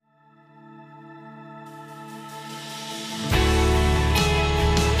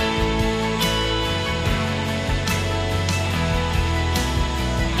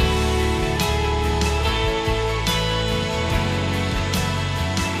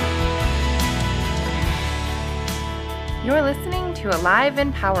You're listening to Alive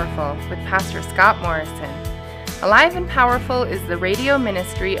and Powerful with Pastor Scott Morrison. Alive and Powerful is the radio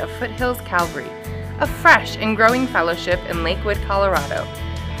ministry of Foothills Calvary, a fresh and growing fellowship in Lakewood, Colorado.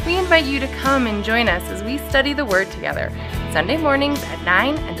 We invite you to come and join us as we study the Word together, Sunday mornings at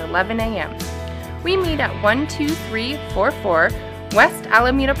 9 and 11 a.m. We meet at 12344 West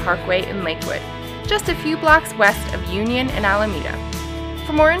Alameda Parkway in Lakewood, just a few blocks west of Union and Alameda.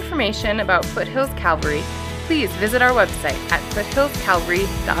 For more information about Foothills Calvary, please visit our website at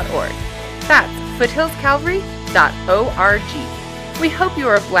foothillscalvary.org. That's foothillscalvary.org. We hope you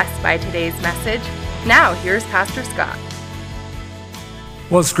are blessed by today's message. Now, here's Pastor Scott.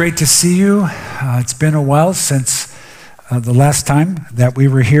 Well, it's great to see you. It's been a while since the last time that we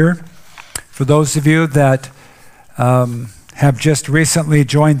were here. For those of you that have just recently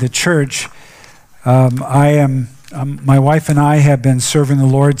joined the church, my wife and I have been serving the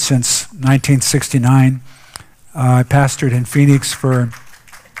Lord since 1969. I pastored in Phoenix praise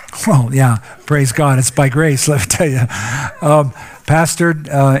God, it's by grace, let me tell you. Pastored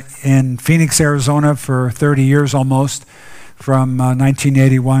in Phoenix, Arizona for 30 years almost, from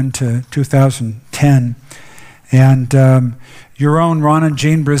 1981 to 2010. And your own Ron and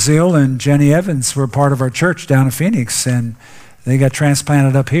Jean Brazil and Jenny Evans were part of our church down in Phoenix, and they got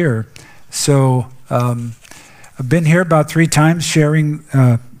transplanted up here. So I've been here about 3 times sharing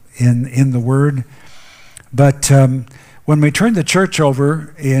in the Word. But when we turned the church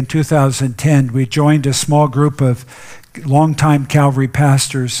over in 2010, we joined a small group of longtime Calvary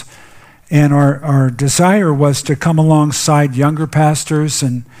pastors, and our desire was to come alongside younger pastors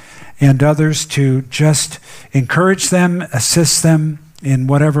and others to just encourage them, assist them in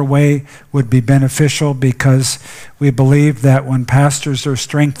whatever way would be beneficial, because we believe that when pastors are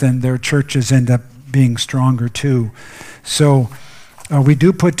strengthened, their churches end up being stronger too. So we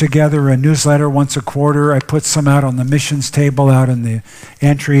do put together a newsletter once a quarter. I put some out on the missions table out in the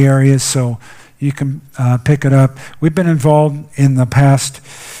entry areas, so you can pick it up. We've been involved in the past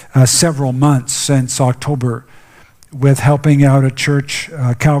several months, since October, with helping out a church,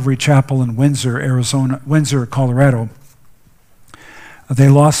 Calvary Chapel in Windsor, Colorado. They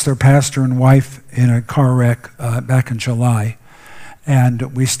lost their pastor and wife in a car wreck back in July,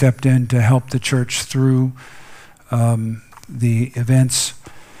 and we stepped in to help the church through the events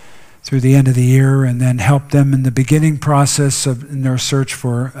through the end of the year, and then help them in the beginning process in their search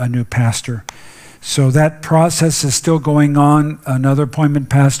for a new pastor. So that process is still going on. Another appointment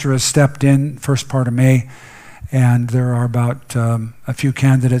pastor has stepped in first part of May, and there are about a few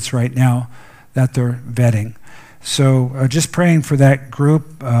candidates right now that they're vetting. So just praying for that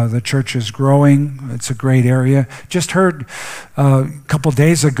group. The church is growing. It's a great area. Just heard a couple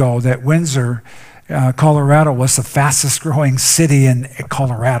days ago that Windsor, Colorado was the fastest growing city in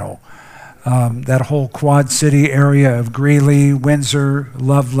Colorado. That whole Quad City area of Greeley, Windsor,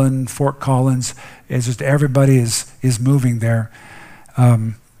 Loveland, Fort Collins, is just everybody is moving there.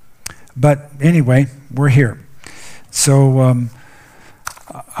 But anyway, we're here. So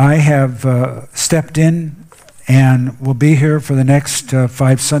I have stepped in and will be here for the next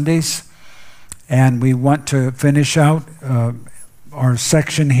 5 Sundays. And we want to finish out our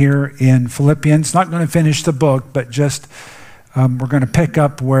section here in Philippians. Not going to finish the book, but just we're going to pick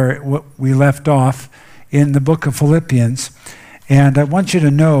up where we left off in the book of Philippians. And I want you to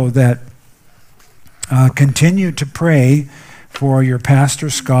know that continue to pray for your pastor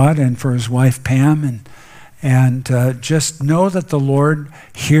Scott and for his wife Pam, and just know that the Lord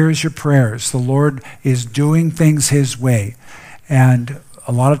hears your prayers. The Lord is doing things his way. And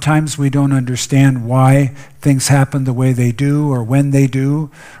a lot of times we don't understand why things happen the way they do, or when they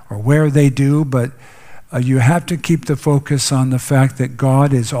do, or where they do, but you have to keep the focus on the fact that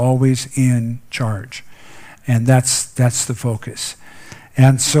God is always in charge. And that's the focus.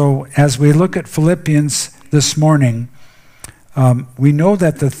 And so as we look at Philippians this morning, we know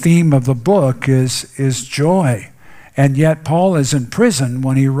that the theme of the book is joy. And yet Paul is in prison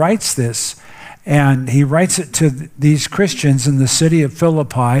when he writes this. And he writes it to these Christians in the city of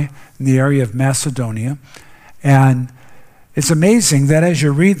Philippi, in the area of Macedonia. And it's amazing that as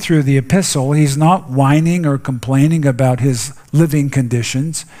you read through the epistle, he's not whining or complaining about his living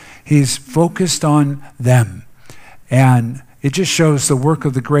conditions. He's focused on them. And it just shows the work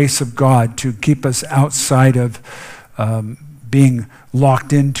of the grace of God to keep us outside of being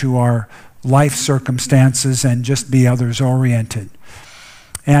locked into our life circumstances and just be others-oriented.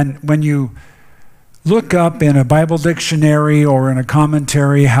 And when you look up in a Bible dictionary or in a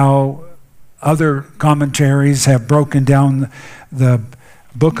commentary how other commentaries have broken down the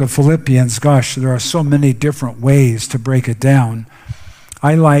book of Philippians, gosh, there are so many different ways to break it down.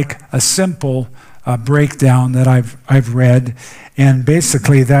 I like a simple breakdown that I've read. And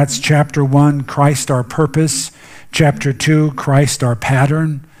basically that's chapter 1, Christ our purpose. Chapter 2, Christ our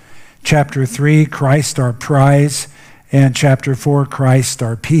pattern. Chapter 3, Christ our prize. And chapter 4, Christ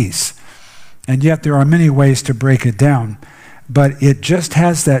our peace. And yet there are many ways to break it down. But it just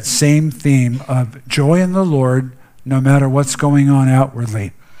has that same theme of joy in the Lord, no matter what's going on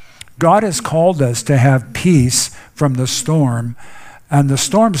outwardly. God has called us to have peace from the storm, and the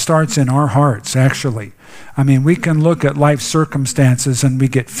storm starts in our hearts, actually. I mean, we can look at life circumstances and we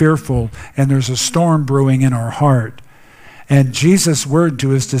get fearful, and there's a storm brewing in our heart. And Jesus' word to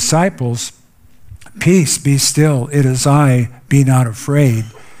his disciples, peace, be still, it is I, be not afraid,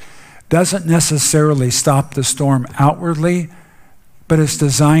 doesn't necessarily stop the storm outwardly, but it's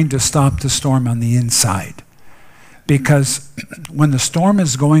designed to stop the storm on the inside. Because when the storm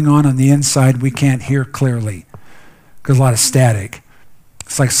is going on the inside, we can't hear clearly. There's a lot of static.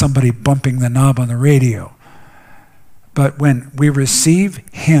 It's like somebody bumping the knob on the radio. But when we receive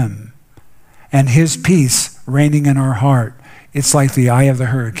him and his peace reigning in our heart, it's like the eye of the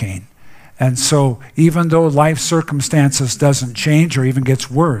hurricane. And so even though life circumstances doesn't change or even gets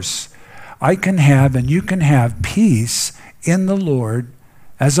worse, I can have and you can have peace in the Lord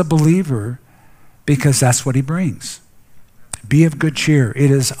as a believer, because that's what he brings. Be of good cheer.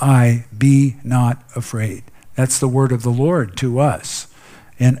 It is I, be not afraid. That's the word of the Lord to us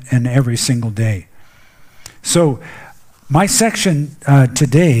in every single day. So my section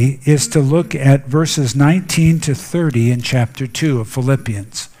today is to look at verses 19 to 30 in chapter 2 of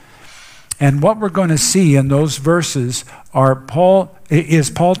Philippians. And what we're going to see in those verses are Paul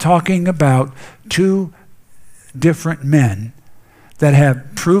talking about two different men that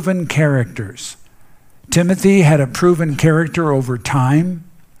have proven characters. Timothy had a proven character over time.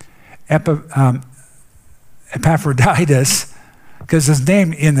 Epaphroditus, because his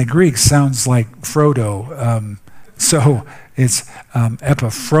name in the Greek sounds like Frodo, so it's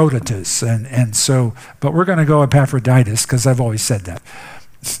Epaphroditus, and so, but we're going to go Epaphroditus because I've always said that.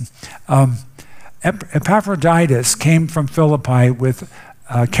 Epaphroditus came from Philippi with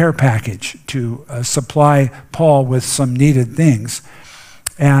a care package to supply Paul with some needed things.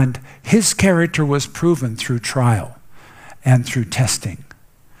 And his character was proven through trial and through testing.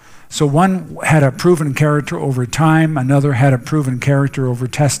 So one had a proven character over time, another had a proven character over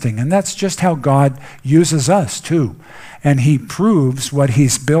testing. And that's just how God uses us too. And he proves what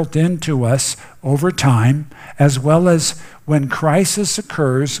he's built into us over time, as well as when crisis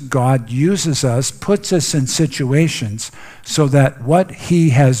occurs, God uses us, puts us in situations so that what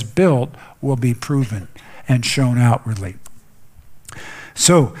he has built will be proven and shown outwardly.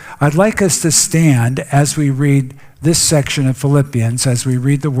 So I'd like us to stand as we read this section of Philippians, as we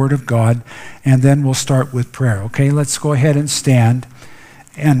read the Word of God, and then we'll start with prayer. Okay, let's go ahead and stand,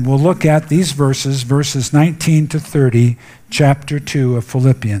 and we'll look at these verses 19 to 30, chapter 2 of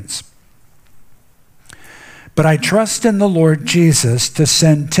Philippians. But I trust in the Lord Jesus to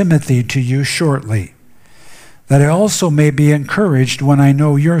send Timothy to you shortly, that I also may be encouraged when I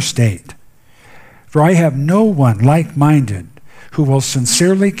know your state. For I have no one like-minded who will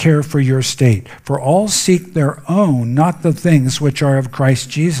sincerely care for your state. For all seek their own, not the things which are of Christ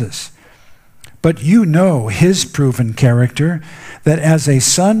Jesus. But you know his proven character, that as a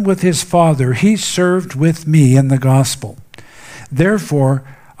son with his father, he served with me in the gospel. Therefore,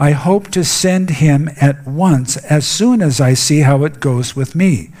 I hope to send him at once as soon as I see how it goes with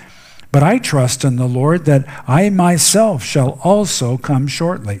me. But I trust in the Lord that I myself shall also come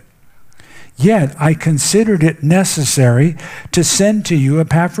shortly. Yet I considered it necessary to send to you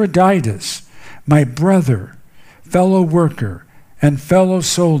Epaphroditus, my brother, fellow worker, and fellow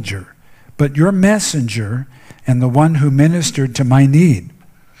soldier, but your messenger and the one who ministered to my need,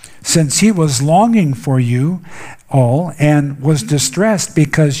 since he was longing for you all and was distressed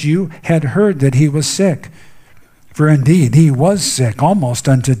because you had heard that he was sick. For indeed he was sick, almost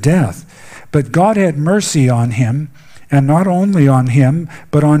unto death. But God had mercy on him, and not only on him,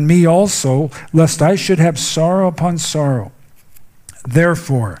 but on me also, lest I should have sorrow upon sorrow.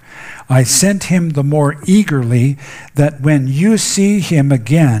 Therefore, I sent him the more eagerly, that when you see him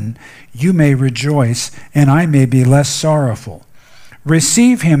again, you may rejoice, and I may be less sorrowful.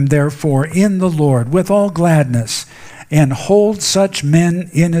 Receive him, therefore, in the Lord with all gladness, and hold such men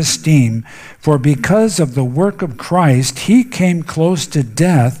in esteem, for because of the work of Christ, he came close to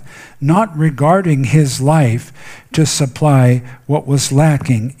death, not regarding his life, to supply what was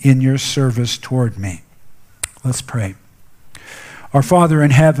lacking in your service toward me. Let's pray. Our Father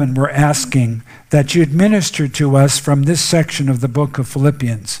in heaven, we're asking that you'd minister to us from this section of the book of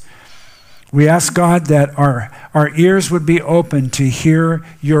Philippians. We ask, God, that our ears would be open to hear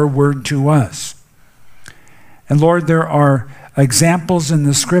your word to us. And Lord, there are examples in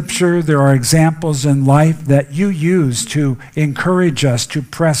the scripture, there are examples in life that you use to encourage us to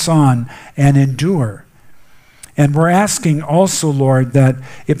press on and endure. And we're asking also, Lord, that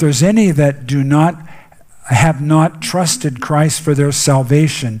if there's any that have not trusted Christ for their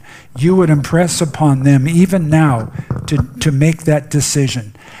salvation, you would impress upon them even now to make that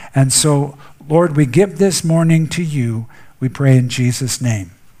decision. And so, Lord, we give this morning to you. We pray in Jesus'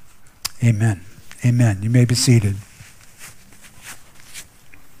 name. Amen. Amen. You may be seated.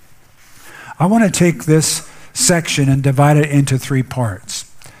 I want to take this section and divide it into 3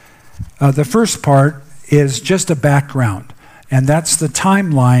 parts. The first part is just a background, and that's the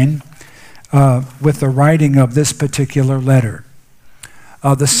timeline with the writing of this particular letter.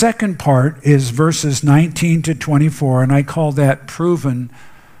 The second part is verses 19 to 24, and I call that proven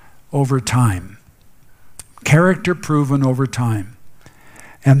over time. Character proven over time.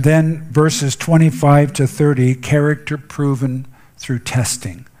 And then verses 25 to 30, character proven through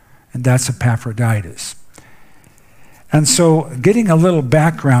testing. And that's Epaphroditus. And so getting a little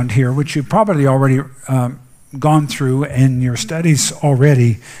background here, which you've probably already gone through in your studies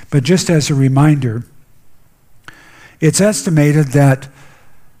already, but just as a reminder, it's estimated that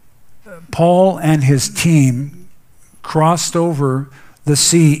Paul and his team crossed over the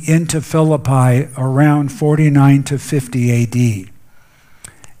sea into Philippi around 49 to 50 AD.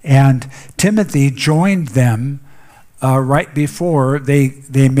 And Timothy joined them right before they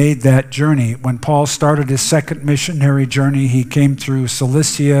made that journey. When Paul started his second missionary journey, he came through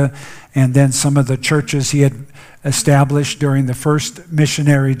Cilicia and then some of the churches he had established during the first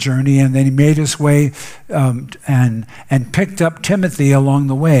missionary journey, and then he made his way and picked up Timothy along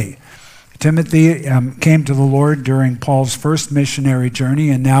the way. Timothy came to the Lord during Paul's first missionary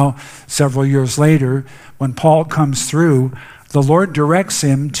journey, and now several years later, when Paul comes through, the Lord directs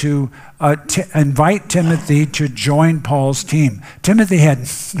him to invite Timothy to join Paul's team. Timothy had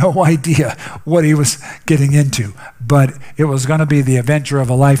no idea what he was getting into, but it was going to be the adventure of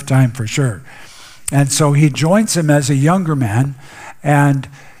a lifetime for sure. And so he joins him as a younger man, and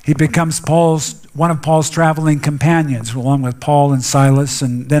he becomes one of Paul's traveling companions, along with Paul and Silas,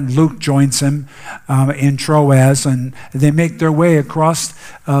 and then Luke joins him in Troas, and they make their way across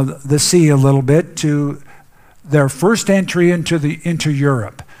the sea a little bit to their first entry into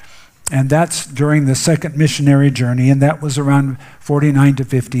Europe. And that's during the second missionary journey, and that was around 49 to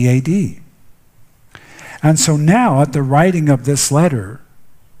 50 AD. And so now, at the writing of this letter,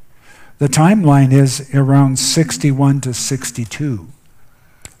 the timeline is around 61 to 62.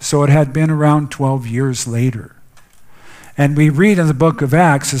 So it had been around 12 years later. And we read in the book of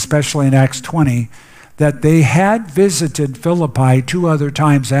Acts, especially in Acts 20, that they had visited Philippi 2 other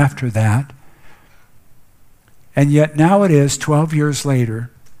times after that. And yet now it is 12 years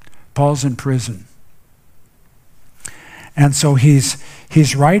later, Paul's in prison. And so he's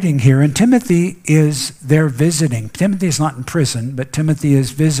writing here, and Timothy is there visiting. Timothy's not in prison, but Timothy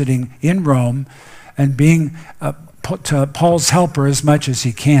is visiting in Rome and being Paul's helper as much as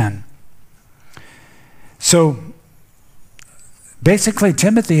he can. So basically,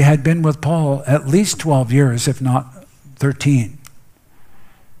 Timothy had been with Paul at least 12 years, if not 13.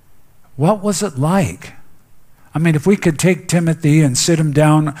 What was it like? I mean, if we could take Timothy and sit him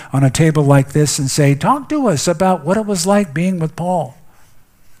down on a table like this and say, talk to us about what it was like being with Paul.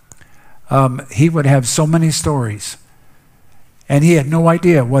 He would have so many stories. And he had no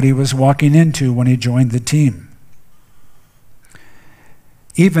idea what he was walking into when he joined the team.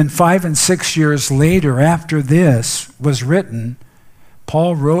 Even 5 and 6 years later, after this was written,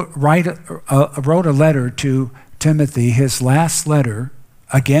 Paul wrote a letter to Timothy, his last letter,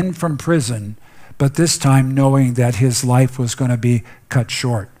 again from prison, but this time knowing that his life was going to be cut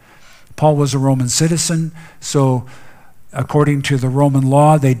short. Paul was a Roman citizen, so according to the Roman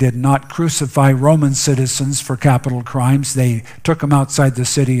law, they did not crucify Roman citizens for capital crimes. They took them outside the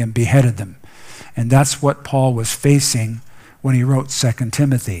city and beheaded them. And that's what Paul was facing when he wrote 2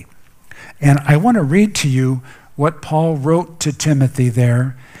 Timothy. And I want to read to you what Paul wrote to Timothy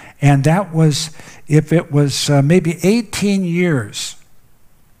there, and that was, if it was maybe 18 years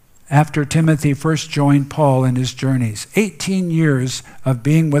after Timothy first joined Paul in his journeys, 18 years of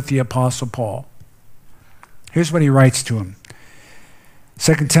being with the Apostle Paul. Here's what he writes to him.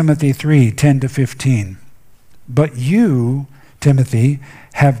 2 Timothy 3, 10 to 15. But you, Timothy,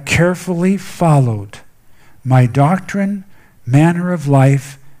 have carefully followed my doctrine, manner of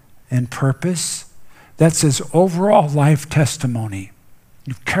life, and purpose. That's his overall life testimony.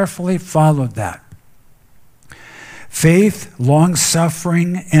 You've carefully followed that. Faith,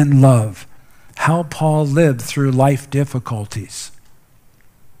 long-suffering, and love. How Paul lived through life difficulties.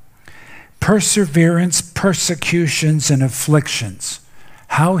 perseverance, persecutions, and afflictions.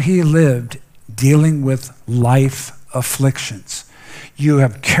 How he lived dealing with life afflictions. You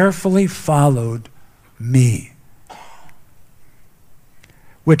have carefully followed me,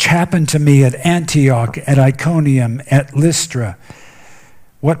 which happened to me at Antioch, at Iconium, at Lystra.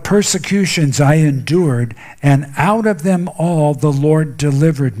 What persecutions I endured, and out of them all the Lord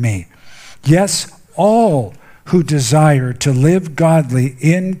delivered me. Yes, all who desire to live godly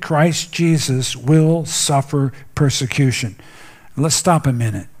in Christ Jesus will suffer persecution. Let's stop a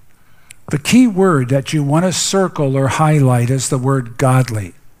minute. The key word that you want to circle or highlight is the word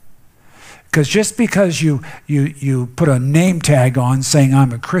godly. Because just because you put a name tag on saying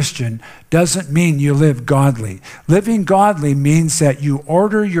I'm a Christian doesn't mean you live godly. Living godly means that you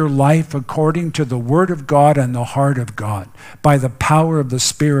order your life according to the Word of God and the heart of God by the power of the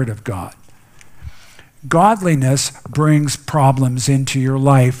Spirit of God. Godliness brings problems into your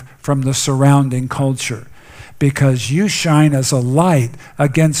life from the surrounding culture because you shine as a light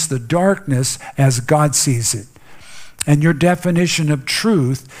against the darkness as God sees it. And your definition of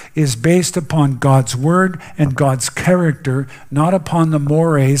truth is based upon God's word and God's character, not upon the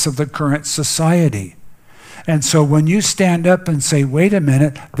mores of the current society. And so when you stand up and say, wait a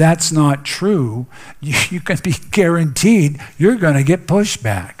minute, that's not true, you can be guaranteed you're going to get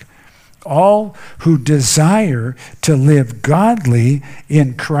pushback. All who desire to live godly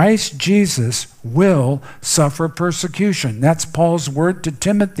in Christ Jesus will suffer persecution. That's Paul's word to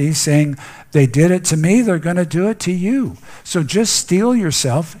Timothy saying, they did it to me, they're going to do it to you. So just steel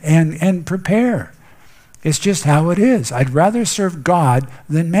yourself and prepare. It's just how it is. I'd rather serve God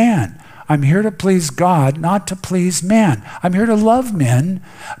than man. I'm here to please God, not to please man. I'm here to love men,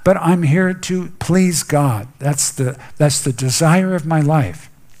 but I'm here to please God. That's the desire of my life.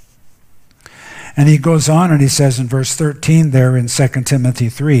 And he goes on and he says in verse 13 there in 2 Timothy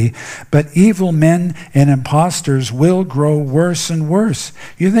 3, but evil men and impostors will grow worse and worse.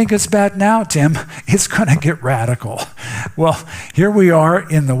 You think it's bad now, Tim? It's going to get radical. Well, here we are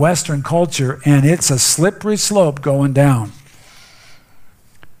in the Western culture, and it's a slippery slope going down.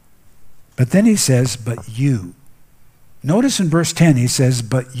 But then he says, but you. Notice in verse 10 he says,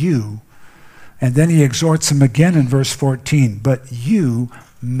 but you. And then he exhorts him again in verse 14, but you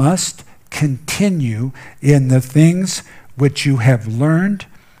must continue in the things which you have learned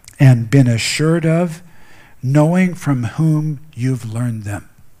and been assured of, knowing from whom you've learned them.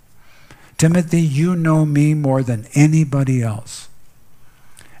 Timothy, you know me more than anybody else.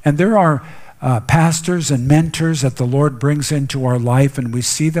 And there are pastors and mentors that the Lord brings into our life, and we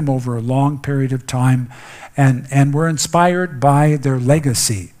see them over a long period of time, and we're inspired by their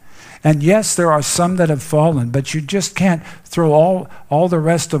legacy. And yes, there are some that have fallen, but you just can't throw all the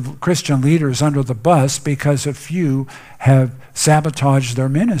rest of Christian leaders under the bus because a few have sabotaged their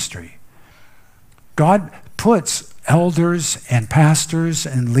ministry. God puts elders and pastors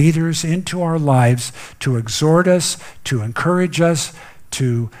and leaders into our lives to exhort us, to encourage us,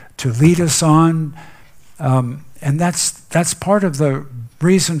 to lead us on. And that's part of the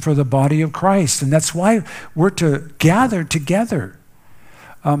reason for the body of Christ. And that's why we're to gather together.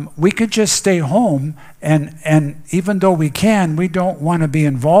 We could just stay home, and even though we don't want to be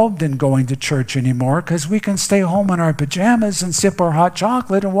involved in going to church anymore because we can stay home in our pajamas and sip our hot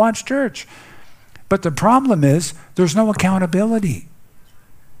chocolate and watch church. But the problem is there's no accountability.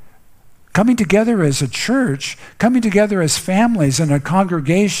 Coming together as a church, coming together as families in a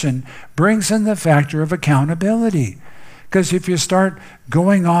congregation brings in the factor of accountability. Because if you start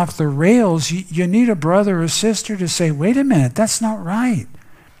going off the rails, you need a brother or sister to say, wait a minute, that's not right.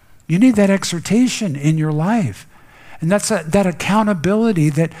 You need that exhortation in your life. And that's that accountability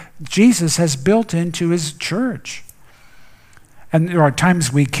that Jesus has built into his church. And there are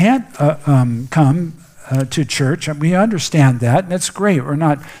times we can't come to church, and we understand that, and it's great. We're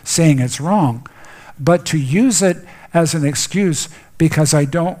not saying it's wrong. But to use it as an excuse because I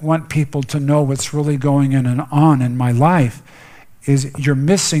don't want people to know what's really going on in my life is you're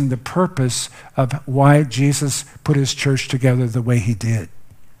missing the purpose of why Jesus put his church together the way he did.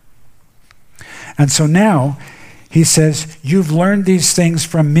 And so now he says, you've learned these things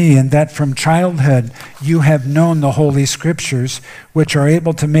from me, and that from childhood you have known the Holy Scriptures, which are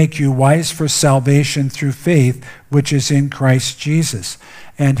able to make you wise for salvation through faith, which is in Christ Jesus.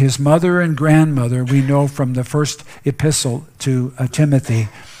 And his mother and grandmother, we know from the first epistle to Timothy,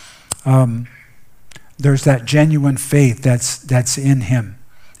 there's that genuine faith that's in him.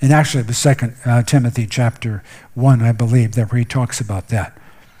 And actually the 2 Timothy chapter 1, I believe, where he talks about that.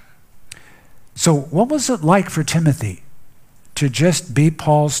 So what was it like for Timothy to just be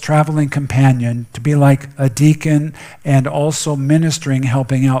Paul's traveling companion, to be like a deacon and also ministering,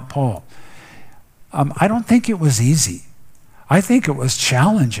 helping out Paul? I don't think it was easy. I think it was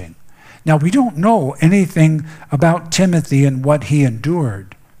challenging. Now, we don't know anything about Timothy and what he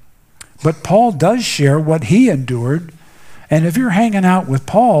endured, but Paul does share what he endured, and if you're hanging out with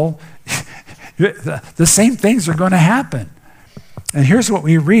Paul, the same things are going to happen. And here's what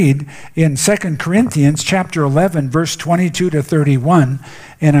we read in 2 Corinthians chapter 11, verse 22 to 31,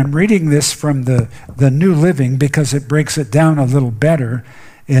 and I'm reading this from the New Living because it breaks it down a little better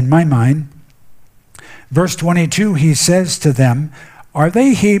in my mind. Verse 22, he says to them, "Are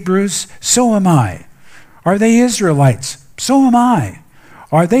they Hebrews? So am I. Are they Israelites? So am I.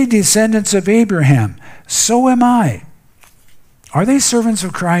 Are they descendants of Abraham? So am I. Are they servants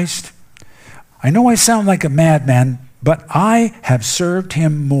of Christ? I know I sound like a madman, but I have served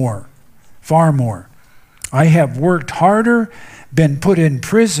him more, far more. I have worked harder, been put in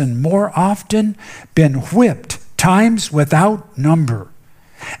prison more often, been whipped times without number,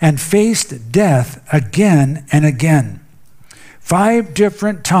 and faced death again and again. 5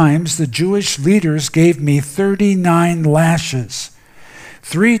 different times the Jewish leaders gave me 39 lashes.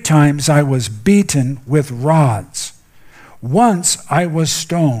 3 times I was beaten with rods. Once I was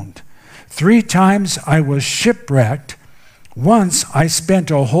stoned. 3 times I was shipwrecked. Once I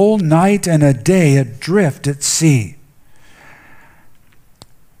spent a whole night and a day adrift at sea."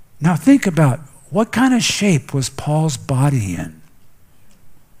 Now think about what kind of shape was Paul's body in?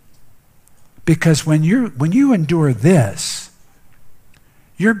 Because when you endure this,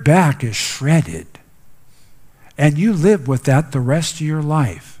 your back is shredded, and you live with that the rest of your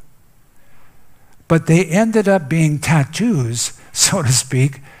life. But they ended up being tattoos, so to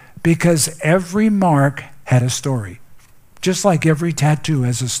speak, because every mark had a story, just like every tattoo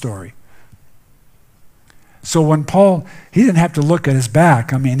has a story. So when Paul, he didn't have to look at his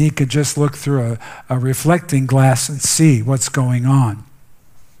back. I mean, he could just look through a reflecting glass and see what's going on.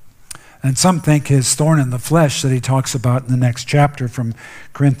 And some think his thorn in the flesh that he talks about in the next chapter from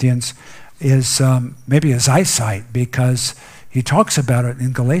Corinthians is maybe his eyesight, because he talks about it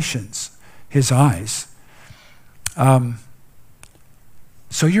in Galatians, his eyes.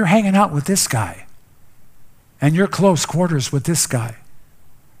 So you're hanging out with this guy, and you're close quarters with this guy.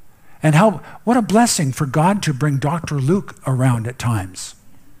 And what a blessing for God to bring Dr. Luke around at times.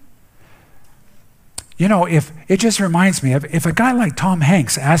 You know, if it just reminds me of, if a guy like Tom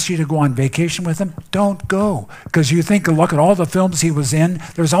Hanks asks you to go on vacation with him, don't go. Because you think, look at all the films he was in,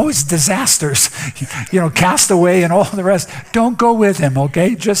 there's always disasters, Castaway and all the rest. Don't go with him,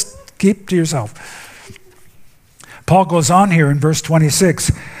 okay? Just keep to yourself. Paul goes on here in verse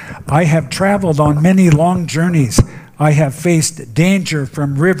 26, "I have traveled on many long journeys. I have faced danger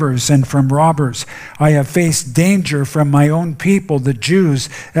from rivers and from robbers. I have faced danger from my own people, the Jews,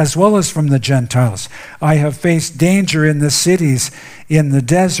 as well as from the Gentiles. I have faced danger in the cities, in the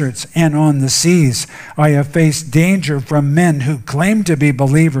deserts, and on the seas. I have faced danger from men who claim to be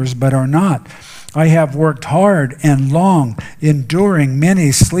believers but are not. I have worked hard and long, enduring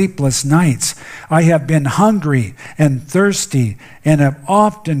many sleepless nights. I have been hungry and thirsty and have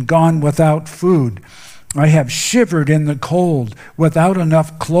often gone without food. I have shivered in the cold without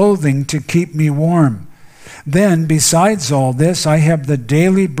enough clothing to keep me warm. Then, besides all this, I have the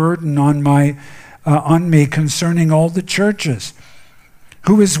daily burden on me concerning all the churches.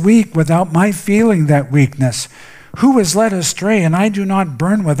 Who is weak without my feeling that weakness? Who is led astray and I do not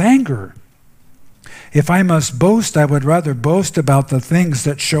burn with anger? If I must boast, I would rather boast about the things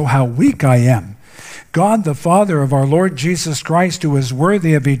that show how weak I am. God, the Father of our Lord Jesus Christ, who is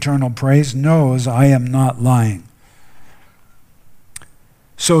worthy of eternal praise, knows I am not lying."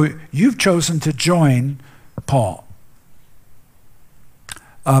 So you've chosen to join Paul.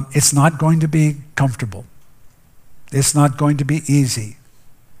 It's not going to be comfortable. It's not going to be easy.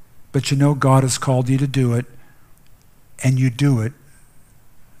 But God has called you to do it, and you do it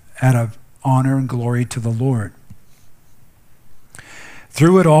out of honor and glory to the Lord.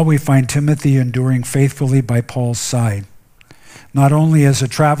 Through it all, we find Timothy enduring faithfully by Paul's side, not only as a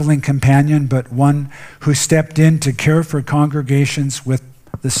traveling companion, but one who stepped in to care for congregations with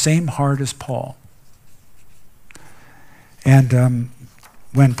the same heart as Paul. And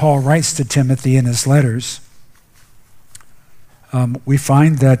when Paul writes to Timothy in his letters, we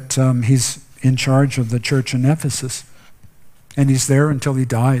find that he's in charge of the church in Ephesus. And he's there until he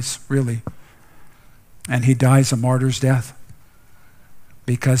dies, really. And he dies a martyr's death.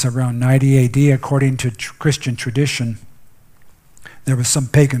 Because around 90 AD, according to Christian tradition, there was some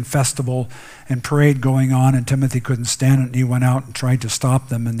pagan festival and parade going on, and Timothy couldn't stand it, and he went out and tried to stop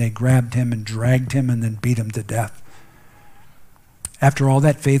them, and they grabbed him and dragged him and then beat him to death. After all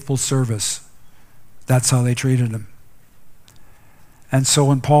that faithful service, that's how they treated him. And so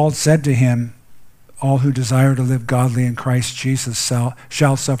when Paul said to him, all who desire to live godly in Christ Jesus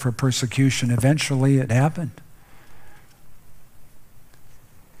shall suffer persecution. Eventually it happened.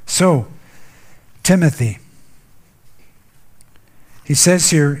 So, Timothy, he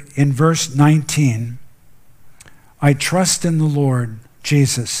says here in verse 19, I trust in the Lord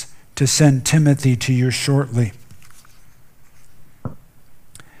Jesus to send Timothy to you shortly,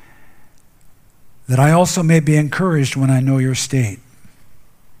 that I also may be encouraged when I know your state.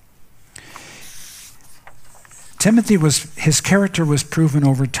 Timothy his character was proven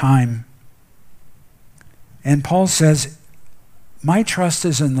over time. And Paul says, my trust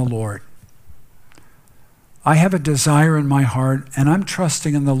is in the Lord. I have a desire in my heart, and I'm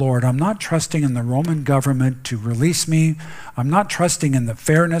trusting in the Lord. I'm not trusting in the Roman government to release me. I'm not trusting in the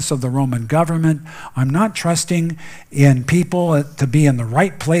fairness of the Roman government. I'm not trusting in people to be in the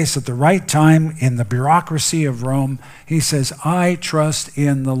right place at the right time in the bureaucracy of Rome. He says, I trust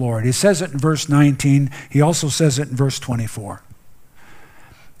in the Lord. He says it in verse 19. He also says it in verse 24.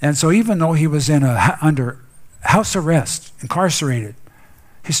 And so even though he was under house arrest, incarcerated,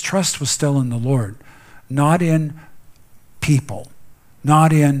 his trust was still in the Lord. Not in people,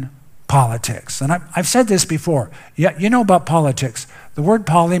 not in politics. And I've said this before. Yeah, you know about politics. The word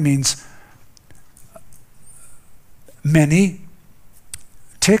poly means many.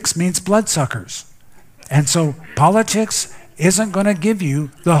 Ticks means bloodsuckers. And so politics isn't going to give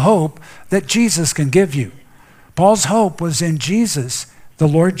you the hope that Jesus can give you. Paul's hope was in Jesus, the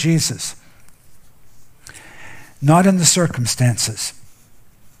Lord Jesus, not in the circumstances.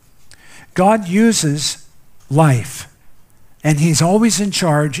 God uses life, and he's always in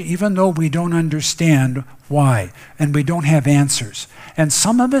charge, even though we don't understand why, and we don't have answers. And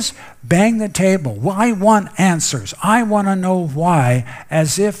some of us bang the table. Well, I want answers. I want to know why,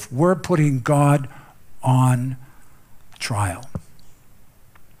 as if we're putting God on trial.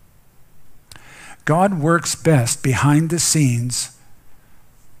 God works best behind the scenes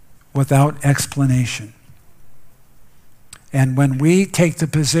without explanation. And when we take the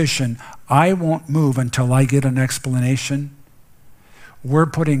position, I won't move until I get an explanation, we're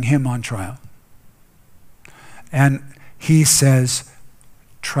putting him on trial. And he says,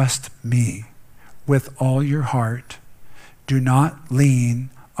 trust me with all your heart. Do not lean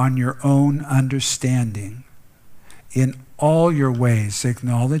on your own understanding. In all your ways,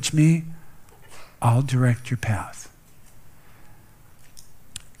 acknowledge me. I'll direct your path.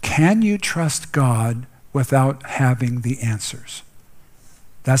 Can you trust God without having the answers?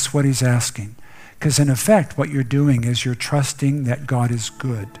 That's what he's asking. Because in effect, what you're doing is you're trusting that God is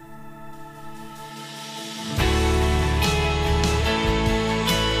good.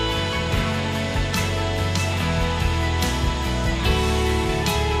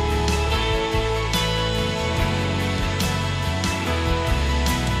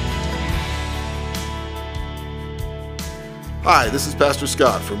 Hi, this is Pastor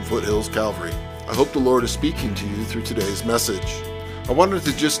Scott from Foothills Calvary. I hope the Lord is speaking to you through today's message. I wanted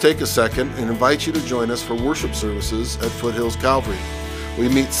to just take a second and invite you to join us for worship services at Foothills Calvary. We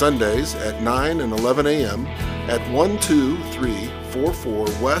meet Sundays at 9 and 11 a.m. at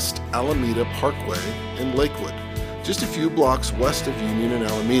 12344 West Alameda Parkway in Lakewood, just a few blocks west of Union and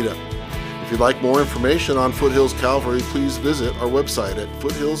Alameda. If you'd like more information on Foothills Calvary, please visit our website at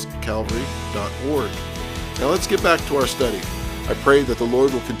foothillscalvary.org. Now let's get back to our study. I pray that the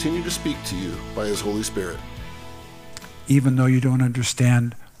Lord will continue to speak to you by his Holy Spirit. Even though you don't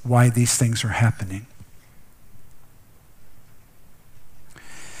understand why these things are happening.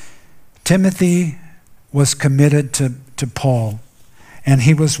 Timothy was committed to Paul, and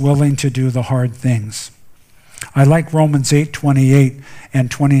he was willing to do the hard things. I like Romans 8:28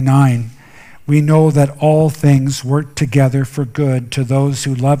 and 29. We know that all things work together for good to those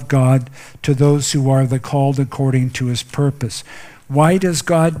who love God, to those who are the called according to his purpose. Why does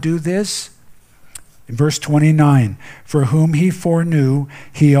God do this? In verse 29, for whom he foreknew,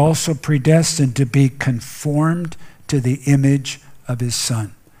 he also predestined to be conformed to the image of his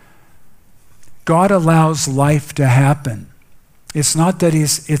Son. God allows life to happen. It's not that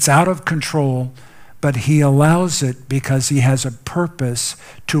it's out of control, but he allows it because he has a purpose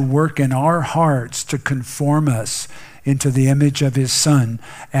to work in our hearts to conform us into the image of his Son,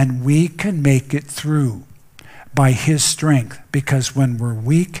 and we can make it through by his strength, because when we're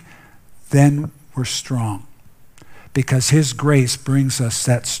weak, then we're strong, because his grace brings us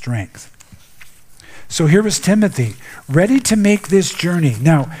that strength. So here was Timothy, ready to make this journey.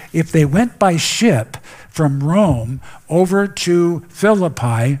 Now, if they went by ship from Rome over to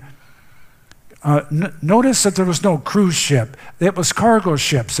Philippi, notice that there was no cruise ship. It was cargo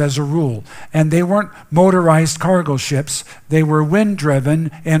ships as a rule. And they weren't motorized cargo ships. They were wind-driven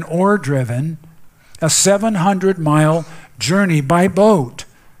and oar-driven. a 700-mile journey by boat.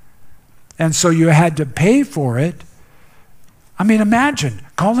 And so you had to pay for it. I mean, imagine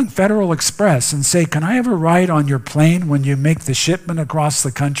calling Federal Express and say, can I have a ride on your plane when you make the shipment across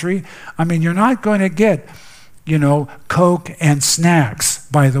the country? I mean, you're not going to get, Coke and snacks,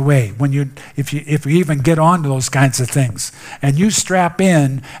 by the way, if you even get onto those kinds of things. And you strap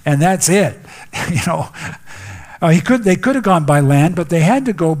in, and that's it. They could have gone by land, but they had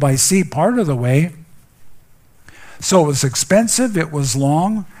to go by sea part of the way. So it was expensive, it was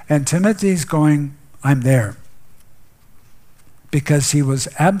long, and Timothy's going, I'm there. Because he was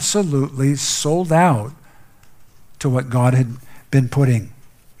absolutely sold out to what God had been putting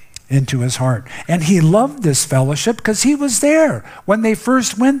into his heart. And he loved this fellowship because he was there when they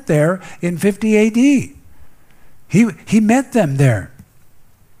first went there in 50 AD. He met them there.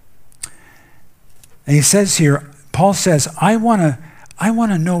 And he says here, Paul says, I want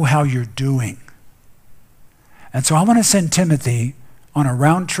to know how you're doing. And so I want to send Timothy on a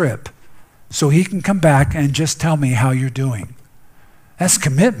round trip so he can come back and just tell me how you're doing. That's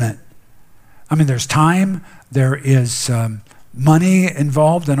commitment. I mean, there's time, there is money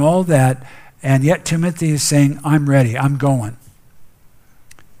involved and all that, and yet Timothy is saying, I'm ready, I'm going.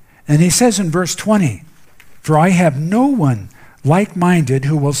 And he says in verse 20, for I have no one like-minded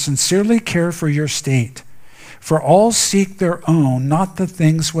who will sincerely care for your state. For all seek their own, not the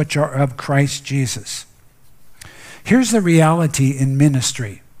things which are of Christ Jesus. Here's the reality in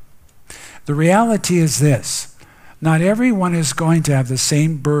ministry. The reality is this. Not everyone is going to have the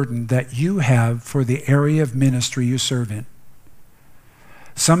same burden that you have for the area of ministry you serve in.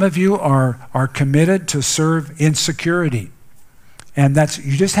 Some of you are committed to serve in security. And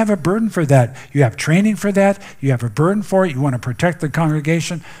you just have a burden for that. You have training for that. You have a burden for it. You want to protect the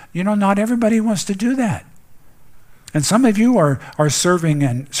congregation. Not everybody wants to do that. And some of you are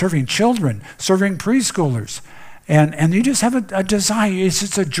serving children, serving preschoolers. And you just have a desire. It's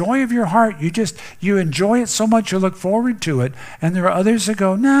just a joy of your heart. You enjoy it so much, you look forward to it. And there are others that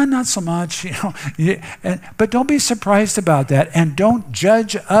go, nah, not so much. But don't be surprised about that. And don't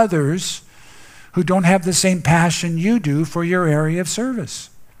judge others who don't have the same passion you do for your area of service.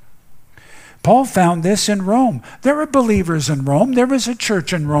 Paul found this in Rome. There were believers in Rome. There was a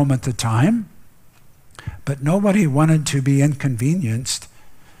church in Rome at the time. But nobody wanted to be inconvenienced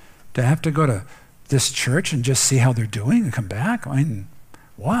to have to go to this church and just see how they're doing and come back. I mean,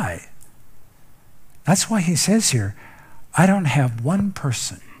 why? That's why he says here, I don't have one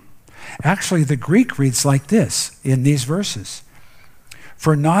person. Actually, the Greek reads like this in these verses.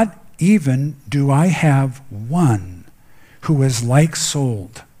 For not even do I have one who is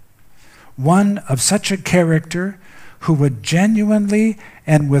like-souled, one of such a character who would genuinely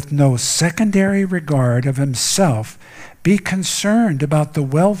and with no secondary regard of himself be concerned about the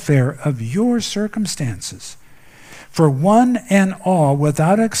welfare of your circumstances. For one and all,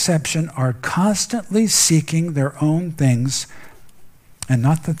 without exception, are constantly seeking their own things and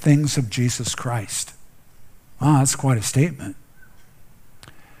not the things of Jesus Christ. That's quite a statement.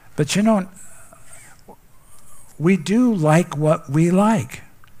 But we do like what we like.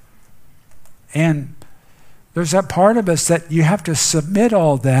 And there's that part of us that you have to submit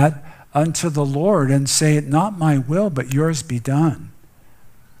all that unto the Lord and say, not my will, but yours be done.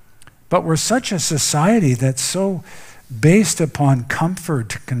 But we're such a society that's so based upon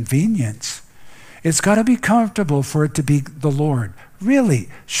comfort, convenience. It's got to be comfortable for it to be the Lord. Really,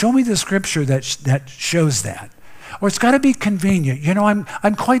 show me the scripture that shows that. Or it's got to be convenient.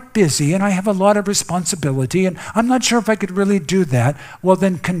 I'm quite busy and I have a lot of responsibility and I'm not sure if I could really do that. Well,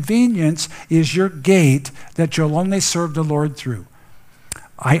 then convenience is your gate that you'll only serve the Lord through.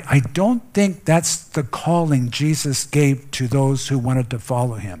 I don't think that's the calling Jesus gave to those who wanted to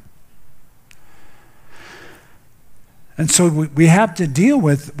follow him. And so we have to deal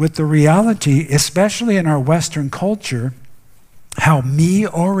with the reality, especially in our Western culture, how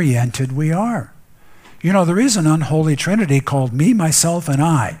me-oriented we are. There is an unholy trinity called me, myself, and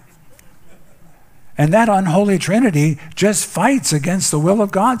I. And that unholy trinity just fights against the will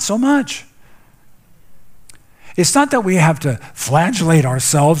of God so much. It's not that we have to flagellate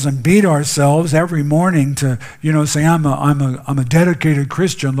ourselves and beat ourselves every morning to, say, I'm a dedicated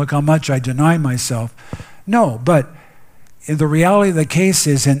Christian, look how much I deny myself. No, but the reality of the case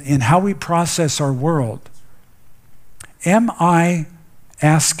is in how we process our world. Am I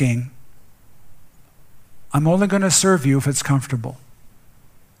asking, I'm only going to serve you if it's comfortable?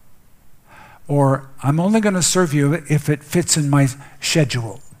 Or I'm only going to serve you if it fits in my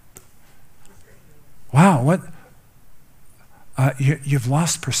schedule? Wow, what? You've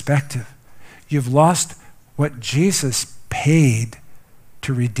lost perspective. You've lost what Jesus paid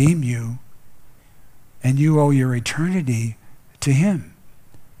to redeem you and you owe your eternity to him.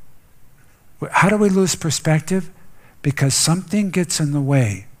 How do we lose perspective? Because something gets in the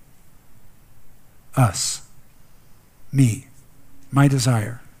way. Us. Me. My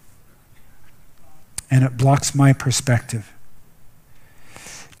desire. And it blocks my perspective.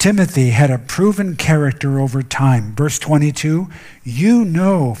 Timothy had a proven character over time. Verse 22, you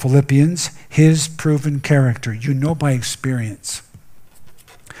know, Philippians, his proven character. You know by experience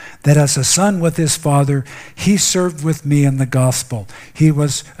that as a son with his father, he served with me in the gospel. He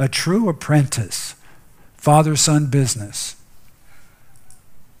was a true apprentice, father-son business.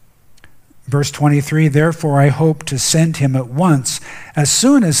 Verse 23, therefore I hope to send him at once, as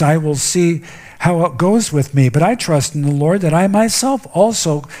soon as I will see how it goes with me. But I trust in the Lord that I myself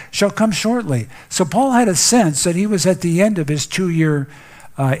also shall come shortly. So Paul had a sense that he was at the end of his two-year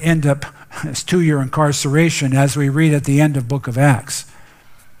incarceration, as we read at the end of book of Acts.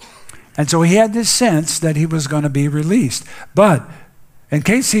 And so he had this sense that he was going to be released. But in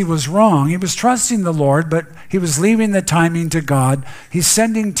case he was wrong, he was trusting the Lord, but he was leaving the timing to God. He's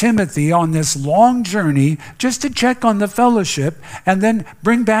sending Timothy on this long journey just to check on the fellowship and then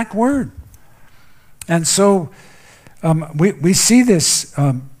bring back word. And so we see this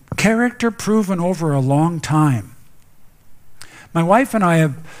character proven over a long time. My wife and I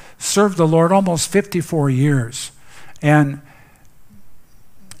have served the Lord almost 54 years. And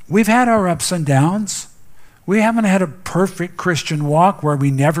we've had our ups and downs. We haven't had a perfect Christian walk where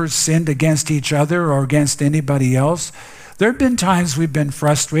we never sinned against each other or against anybody else. There have been times we've been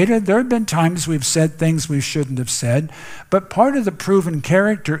frustrated. There have been times we've said things we shouldn't have said. But part of the proven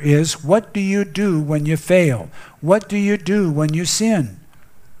character is, what do you do when you fail? What do you do when you sin?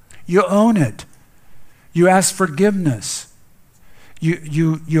 You own it. You ask forgiveness.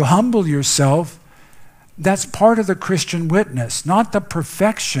 You humble yourself. That's part of the Christian witness, not the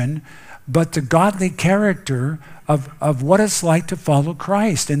perfection, but the godly character of what it's like to follow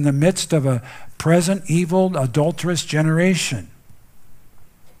Christ in the midst of a present evil, adulterous generation.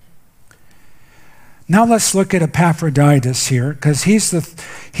 Now let's look at Epaphroditus here, because he's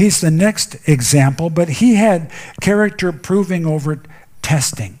the next example, but he had character proving over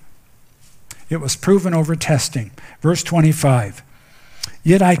testing. It was proven over testing. Verse 25.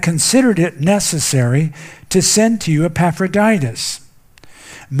 Yet I considered it necessary to send to you Epaphroditus,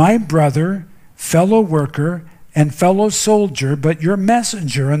 my brother, fellow worker, and fellow soldier, but your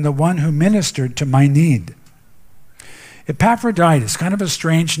messenger and the one who ministered to my need. Epaphroditus, kind of a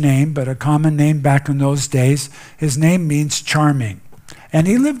strange name, but a common name back in those days. His name means charming. And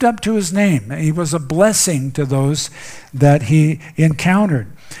he lived up to his name. He was a blessing to those that he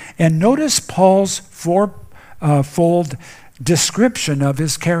encountered. And notice Paul's fourfold description of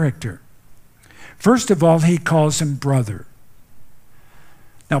his character. First of all, he calls him brother.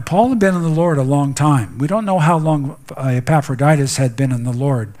 Now, Paul had been in the Lord a long time. We don't know how long Epaphroditus had been in the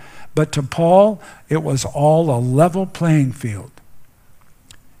Lord, but to Paul, it was all a level playing field.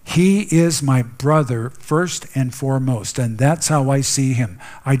 He is my brother first and foremost, and that's how I see him.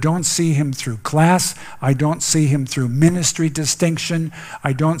 I don't see him through class. I don't see him through ministry distinction.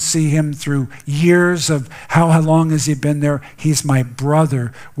 I don't see him through years of how long has he been there. He's my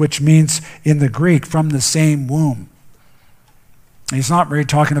brother, which means in the Greek, from the same womb. He's not really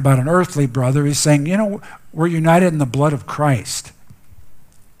talking about an earthly brother. He's saying, we're united in the blood of Christ.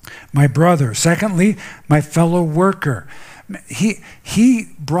 My brother. Secondly, my fellow worker. He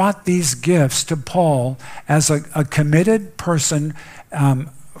brought these gifts to Paul as a committed person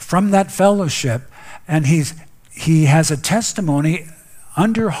from that fellowship, and he has a testimony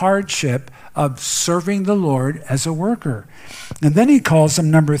under hardship of serving the Lord as a worker. And then he calls him,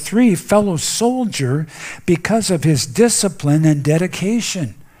 number 3, fellow soldier, because of his discipline and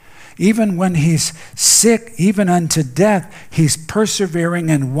dedication. Even when he's sick, even unto death, he's persevering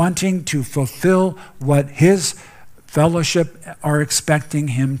and wanting to fulfill what his fellowship are expecting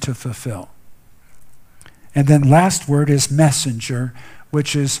him to fulfill. And then last word is messenger,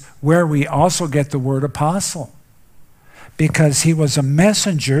 which is where we also get the word apostle, because he was a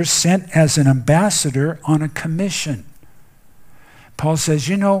messenger sent as an ambassador on a commission. Paul says,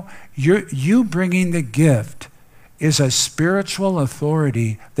 you bringing the gift is a spiritual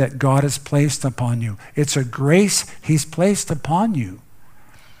authority that God has placed upon you. It's a grace he's placed upon you.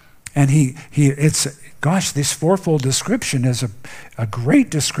 And this fourfold description is a great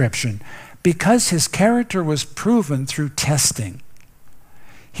description, because his character was proven through testing.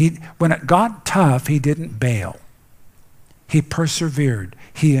 When it got tough, he didn't bail. He persevered.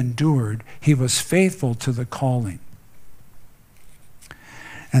 He endured. He was faithful to the calling.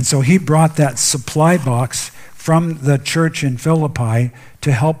 And so he brought that supply box from the church in Philippi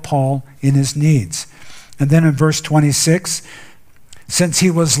to help Paul in his needs. And then in verse 26, since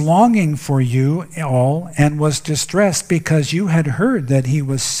he was longing for you all and was distressed because you had heard that he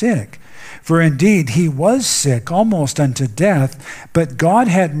was sick. For indeed he was sick, almost unto death, but God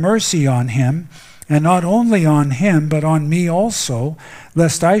had mercy on him, and not only on him, but on me also,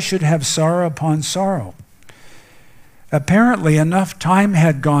 lest I should have sorrow upon sorrow. Apparently enough time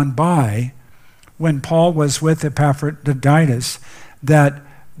had gone by when Paul was with Epaphroditus that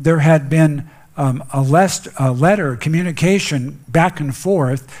there had been a letter, communication back and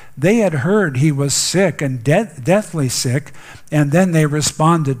forth. They had heard he was sick and deathly sick, and then they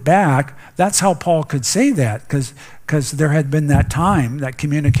responded back. That's how Paul could say that, because there had been that time, that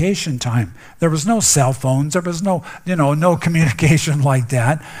communication time. There was no cell phones, there was no communication like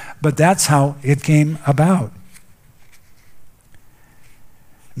that, but that's how it came about.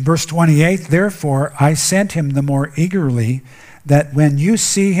 Verse 28, therefore I sent him the more eagerly, that when you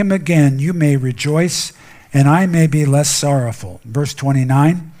see him again, you may rejoice, and I may be less sorrowful. Verse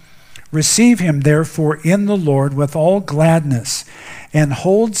 29, receive him therefore in the Lord with all gladness, and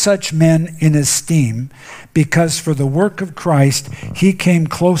hold such men in esteem, because for the work of Christ he came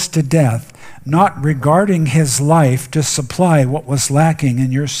close to death, not regarding his life to supply what was lacking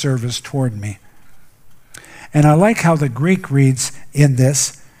in your service toward me. And I like how the Greek reads in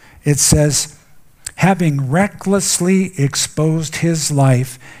this. It says, having recklessly exposed his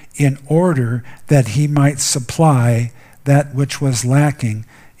life in order that he might supply that which was lacking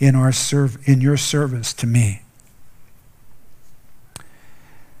in your service to me.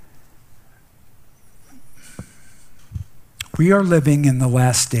 We are living in the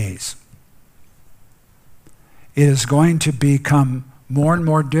last days. It is going to become more and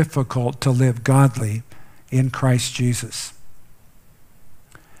more difficult to live godly in Christ Jesus.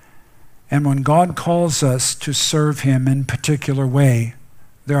 And when God calls us to serve him in a particular way,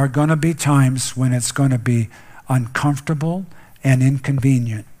 there are going to be times when it's going to be uncomfortable and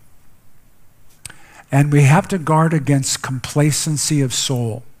inconvenient. And we have to guard against complacency of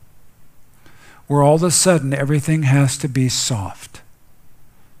soul, where all of a sudden everything has to be soft.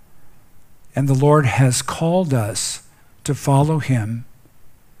 And the Lord has called us to follow him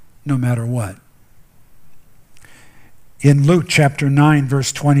no matter what. In Luke chapter 9,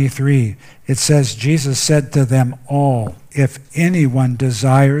 verse 23, it says, Jesus said to them all, if anyone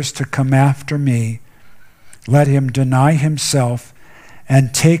desires to come after me, let him deny himself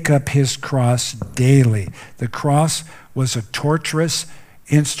and take up his cross daily. The cross was a torturous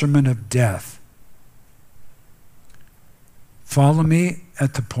instrument of death. Follow me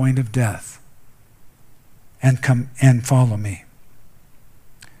at the point of death, and come and follow me.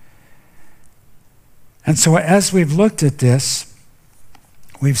 And so as we've looked at this,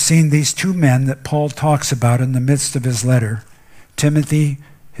 we've seen these two men that Paul talks about in the midst of his letter. Timothy,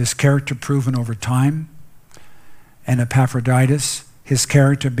 his character proven over time, and Epaphroditus, his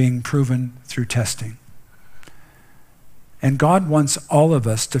character being proven through testing. And God wants all of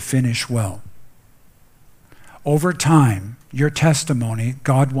us to finish well. Over time, your testimony,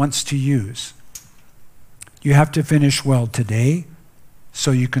 God wants to use. You have to finish well today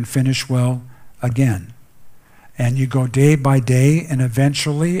so you can finish well again. And you go day by day, and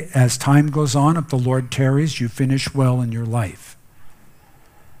eventually, as time goes on, if the Lord tarries, you finish well in your life.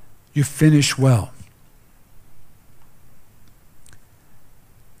 You finish well.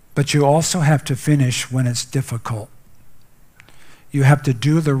 But you also have to finish when it's difficult. You have to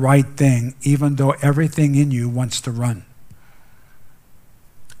do the right thing, even though everything in you wants to run.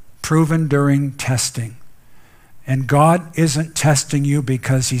 Proven during testing. And God isn't testing you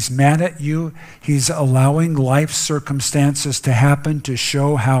because he's mad at you. He's allowing life circumstances to happen to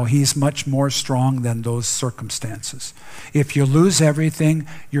show how he's much more strong than those circumstances. If you lose everything,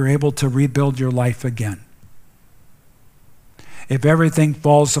 you're able to rebuild your life again. If everything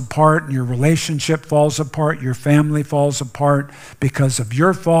falls apart and your relationship falls apart, your family falls apart because of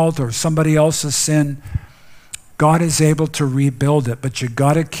your fault or somebody else's sin, God is able to rebuild it, but you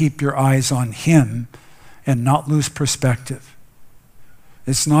got to keep your eyes on him and not lose perspective.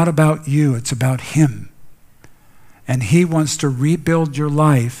 It's not about you, it's about him. And he wants to rebuild your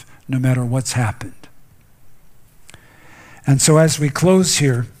life no matter what's happened. And so as we close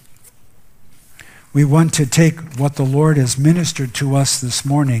here, we want to take what the Lord has ministered to us this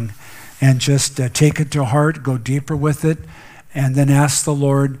morning and just take it to heart, go deeper with it, and then ask the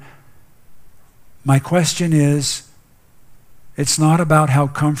Lord, my question is, it's not about how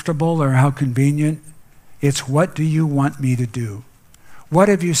comfortable or how convenient. It's what do you want me to do? What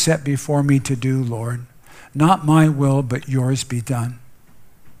have you set before me to do, Lord? Not my will, but yours be done.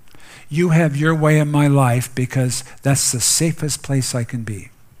 You have your way in my life because that's the safest place I can be.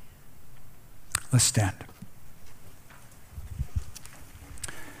 Let's stand.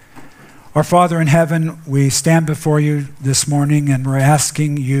 Our Father in heaven, we stand before you this morning and we're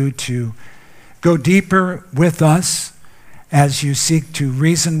asking you to go deeper with us as you seek to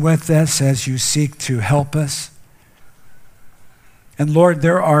reason with us, as you seek to help us. And Lord,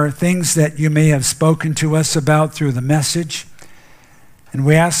 there are things that you may have spoken to us about through the message, and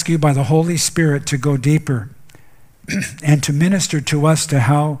we ask you by the Holy Spirit to go deeper and to minister to us to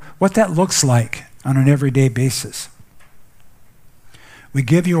what that looks like on an everyday basis. We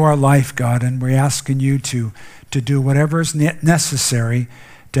give you our life, God, and we're asking you to do whatever is necessary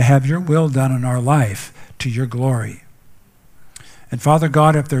to have your will done in our life to your glory. And Father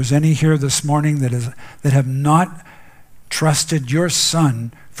God, if there's any here this morning that have not trusted your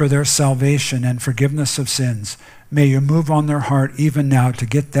Son for their salvation and forgiveness of sins, may you move on their heart even now to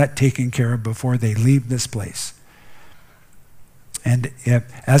get that taken care of before they leave this place. And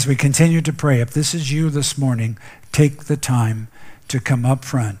as we continue to pray, if this is you this morning, take the time to come up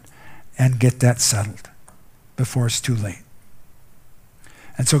front and get that settled before it's too late.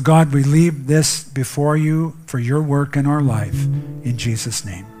 And so, God, we leave this before you for your work in our life. In Jesus'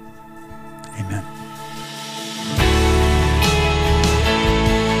 name, amen.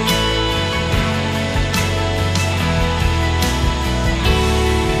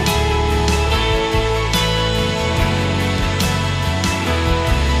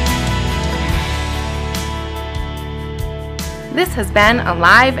 This has been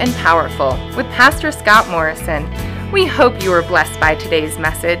Alive and Powerful with Pastor Scott Morrison. We hope you were blessed by today's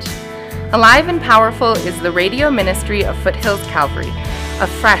message. Alive and Powerful is the radio ministry of Foothills Calvary, a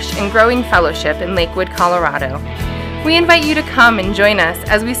fresh and growing fellowship in Lakewood, Colorado. We invite you to come and join us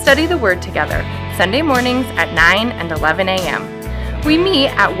as we study the Word together, Sunday mornings at 9 and 11 a.m. We meet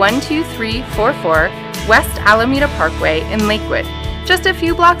at 12344 West Alameda Parkway in Lakewood, just a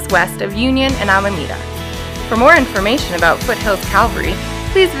few blocks west of Union and Alameda. For more information about Foothills Calvary,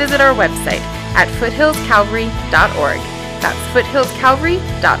 please visit our website at foothillscalvary.org. That's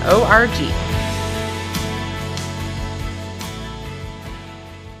foothillscalvary.org.